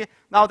QCD.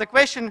 Now the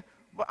question,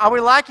 are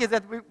we lucky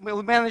that we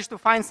will manage to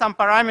find some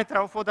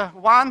parameter for the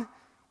one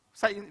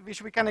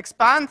which we can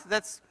expand?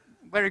 That's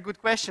very good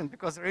question,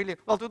 because really,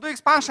 well, to do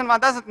expansion, one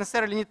doesn't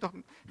necessarily need to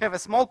have a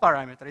small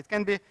parameter. It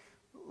can be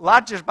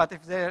larger, but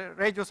if the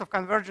radius of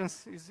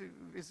convergence is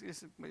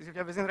if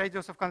you're within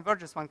radius of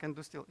convergence, one can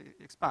do still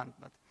expand.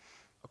 But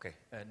Okay,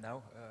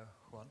 now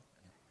Juan.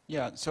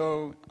 Yeah,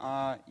 so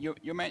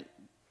you may,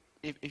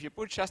 if you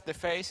put just the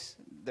phase,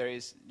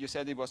 you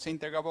said it was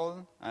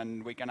integrable,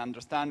 and we can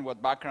understand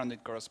what background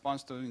it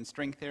corresponds to in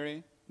string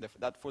theory.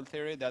 That full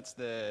theory, that's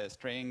the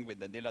string with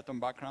the dilaton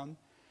background.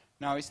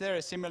 Now, is there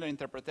a similar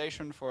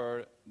interpretation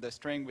for the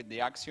string with the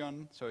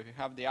axion? So if you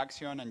have the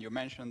axion, and you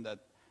mentioned that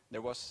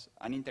there was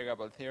an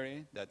integrable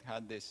theory that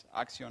had this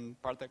axion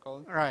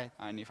particle. Right.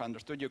 And if I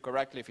understood you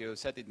correctly, if you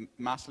set it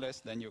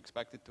massless, then you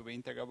expect it to be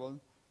integrable.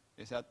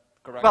 Is that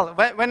correct? well,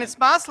 when it's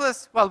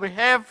massless, well, we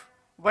have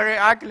very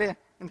ugly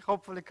and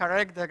hopefully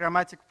correct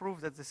diagrammatic proof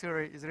that the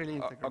theory is really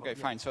integrable. Okay,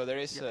 fine. So there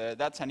is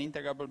that's an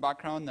integrable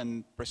background,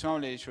 and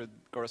presumably it should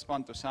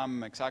correspond to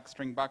some exact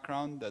string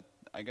background that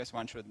I guess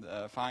one should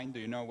find. Do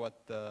you know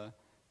what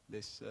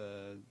this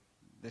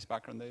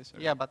background is?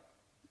 Or? Yeah, but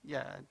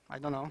I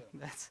don't know.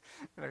 That's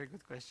a very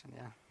good question.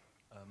 Yeah.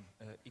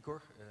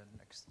 Igor,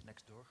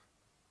 next door.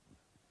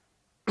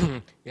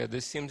 Yeah,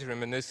 this seems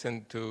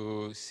reminiscent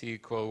to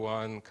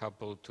C=1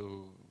 coupled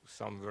to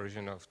some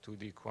version of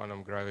 2D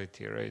quantum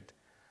gravity, right?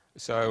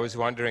 So I was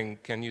wondering,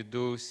 can you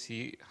do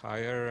C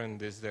higher,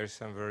 and is there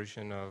some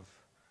version of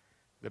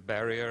the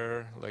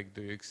barrier? Like,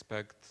 do you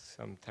expect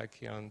some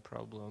tachyon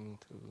problem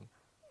to?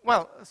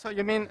 Well, so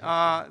you mean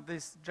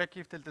this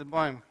jackiw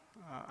Teiteelboim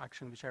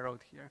action which I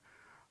wrote here.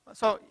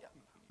 So,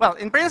 well,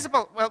 in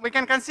principle, well, we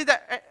can consider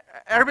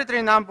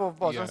arbitrary number of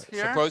bosons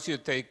here. Suppose you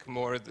take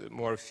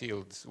more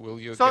fields, will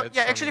you so get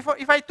yeah, actually,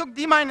 if I took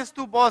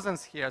d-2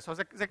 bosons here, so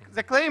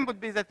the claim would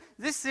be that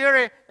this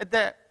theory at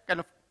the kind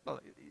of, well,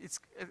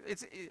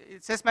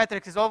 its S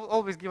matrix is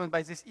always given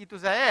by this e to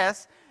the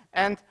s,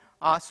 and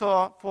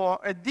so for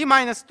a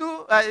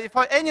d-2,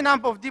 for any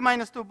number of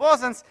d-2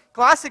 bosons,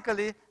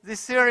 classically,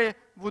 this theory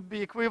would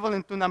be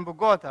equivalent to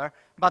Nambu-Goto,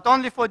 but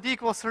only for d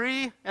 =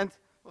 3 and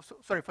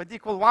for d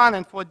 = 1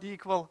 and for d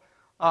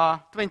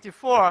 =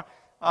 24,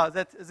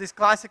 that this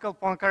classical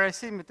Poincare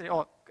symmetry,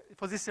 or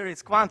for this theory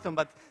it's quantum,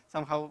 but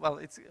somehow, well,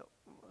 it's,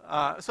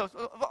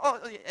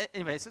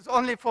 anyways, it's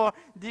only for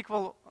d =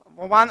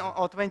 1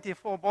 or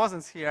 24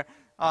 bosons here,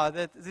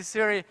 that this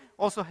theory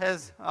also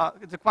has,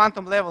 the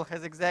quantum level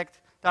has exact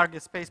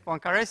target space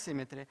Poincare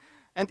symmetry.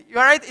 And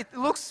you're right, it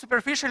looks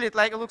superficially, it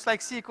looks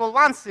like C =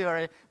 1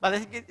 theory, but I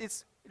think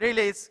it's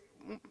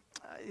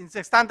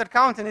a standard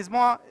counting is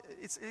more,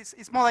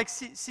 it's more like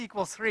C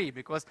 = 3,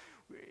 because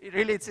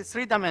really it's a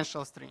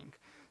three-dimensional string.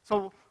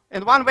 So,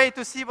 and one way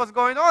to see what's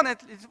going on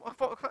is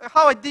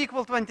how at d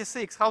 =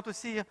 26, how to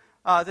see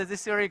that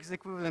this theory is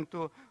equivalent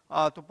to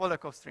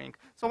Polakov string.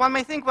 So one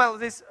may think, well,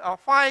 this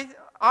phi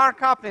R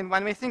coupling,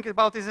 one may think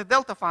about is a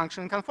delta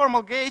function. In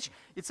conformal gauge,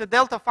 it's a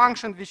delta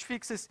function which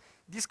fixes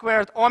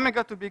d²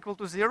 omega to be equal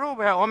to 0,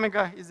 where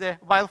omega is the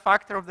Weil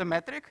factor of the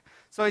metric.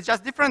 So it's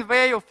just different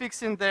way of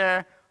fixing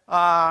the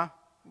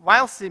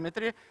Weil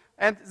symmetry.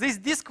 And this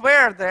d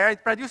squared there,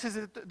 it produces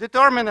a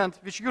determinant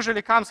which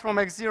usually comes from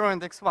x0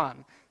 and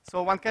x1.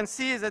 So one can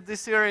see that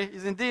this theory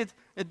is indeed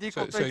a d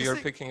equal 26. So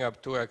you're picking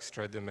up 2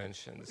 extra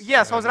dimensions.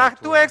 Yes, so there are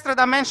 2 extra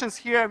dimensions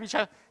here which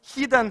are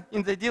hidden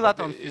in the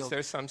dilaton field. Is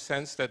there some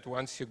sense that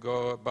once you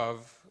go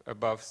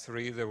above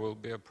 3, there will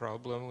be a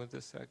problem with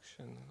this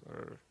section?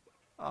 Or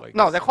like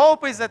no, the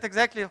hope is that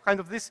exactly kind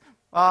of this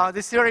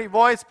theory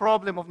avoids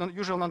problem of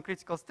usual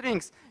non-critical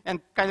strings, and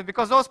kind of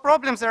because those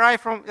problems arise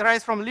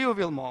from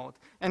Liouville mode.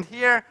 And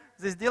here,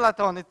 this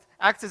dilaton, it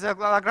acts as a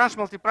Lagrange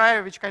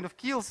multiplier, which kind of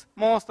kills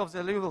most of the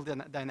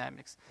Liouville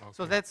dynamics. Okay.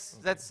 So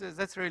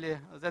that's really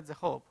the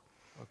hope.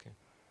 Okay.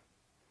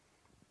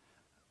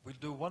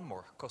 We'll do one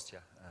more,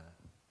 Kostya.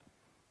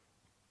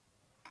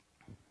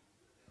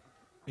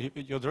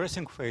 Your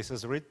dressing phase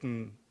as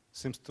written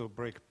seems to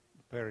break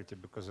parity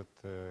because it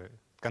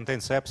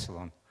contains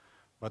epsilon,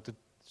 but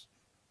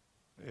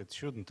it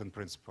shouldn't in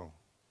principle.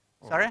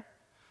 Sorry?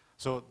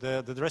 So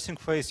the dressing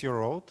phase you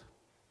wrote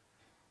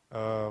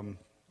on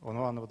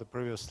one of the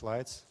previous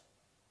slides,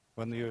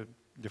 when you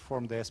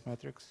deform the S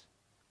matrix.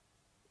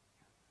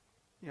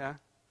 Yeah.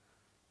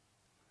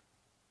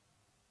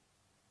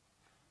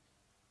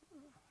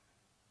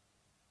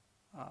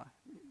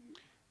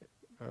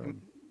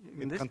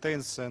 It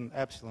contains an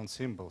epsilon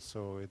symbol,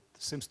 so it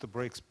seems to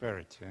break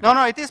parity.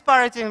 No, it is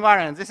parity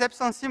invariant. This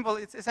epsilon symbol,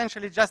 it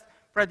essentially just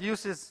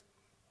produces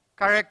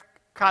correct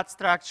cut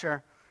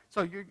structure.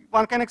 So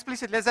one can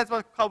explicitly, that's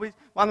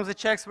one of the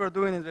checks we're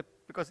doing,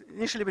 because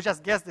initially we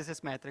just guessed this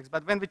is matrix,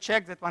 but when we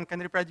check that one can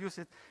reproduce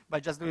it by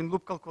just doing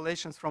loop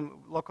calculations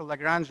from local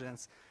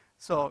Lagrangians.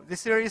 So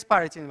this theory is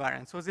parity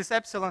invariant. So this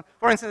epsilon,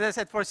 for instance, I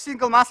said for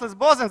single massless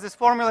bosons, this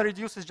formula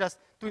reduces just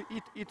to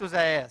e to the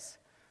s.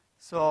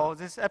 So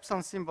this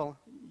epsilon symbol,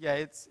 yeah,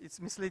 it's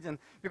misleading.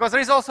 Because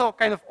there is also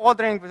kind of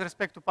ordering with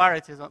respect to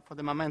parities for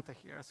the momenta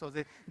here. So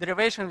the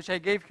derivation which I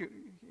gave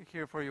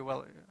here for you,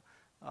 well,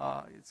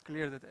 it's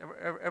clear that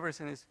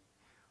everything is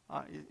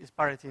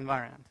parity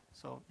invariant.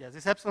 So yeah,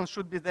 this epsilon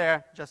should be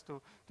there just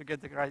to get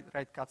the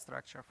right cut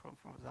structure from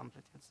the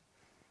amplitudes.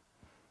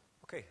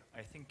 Okay,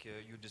 I think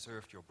you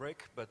deserved your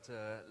break, but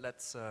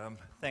let's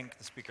thank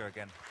the speaker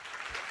again.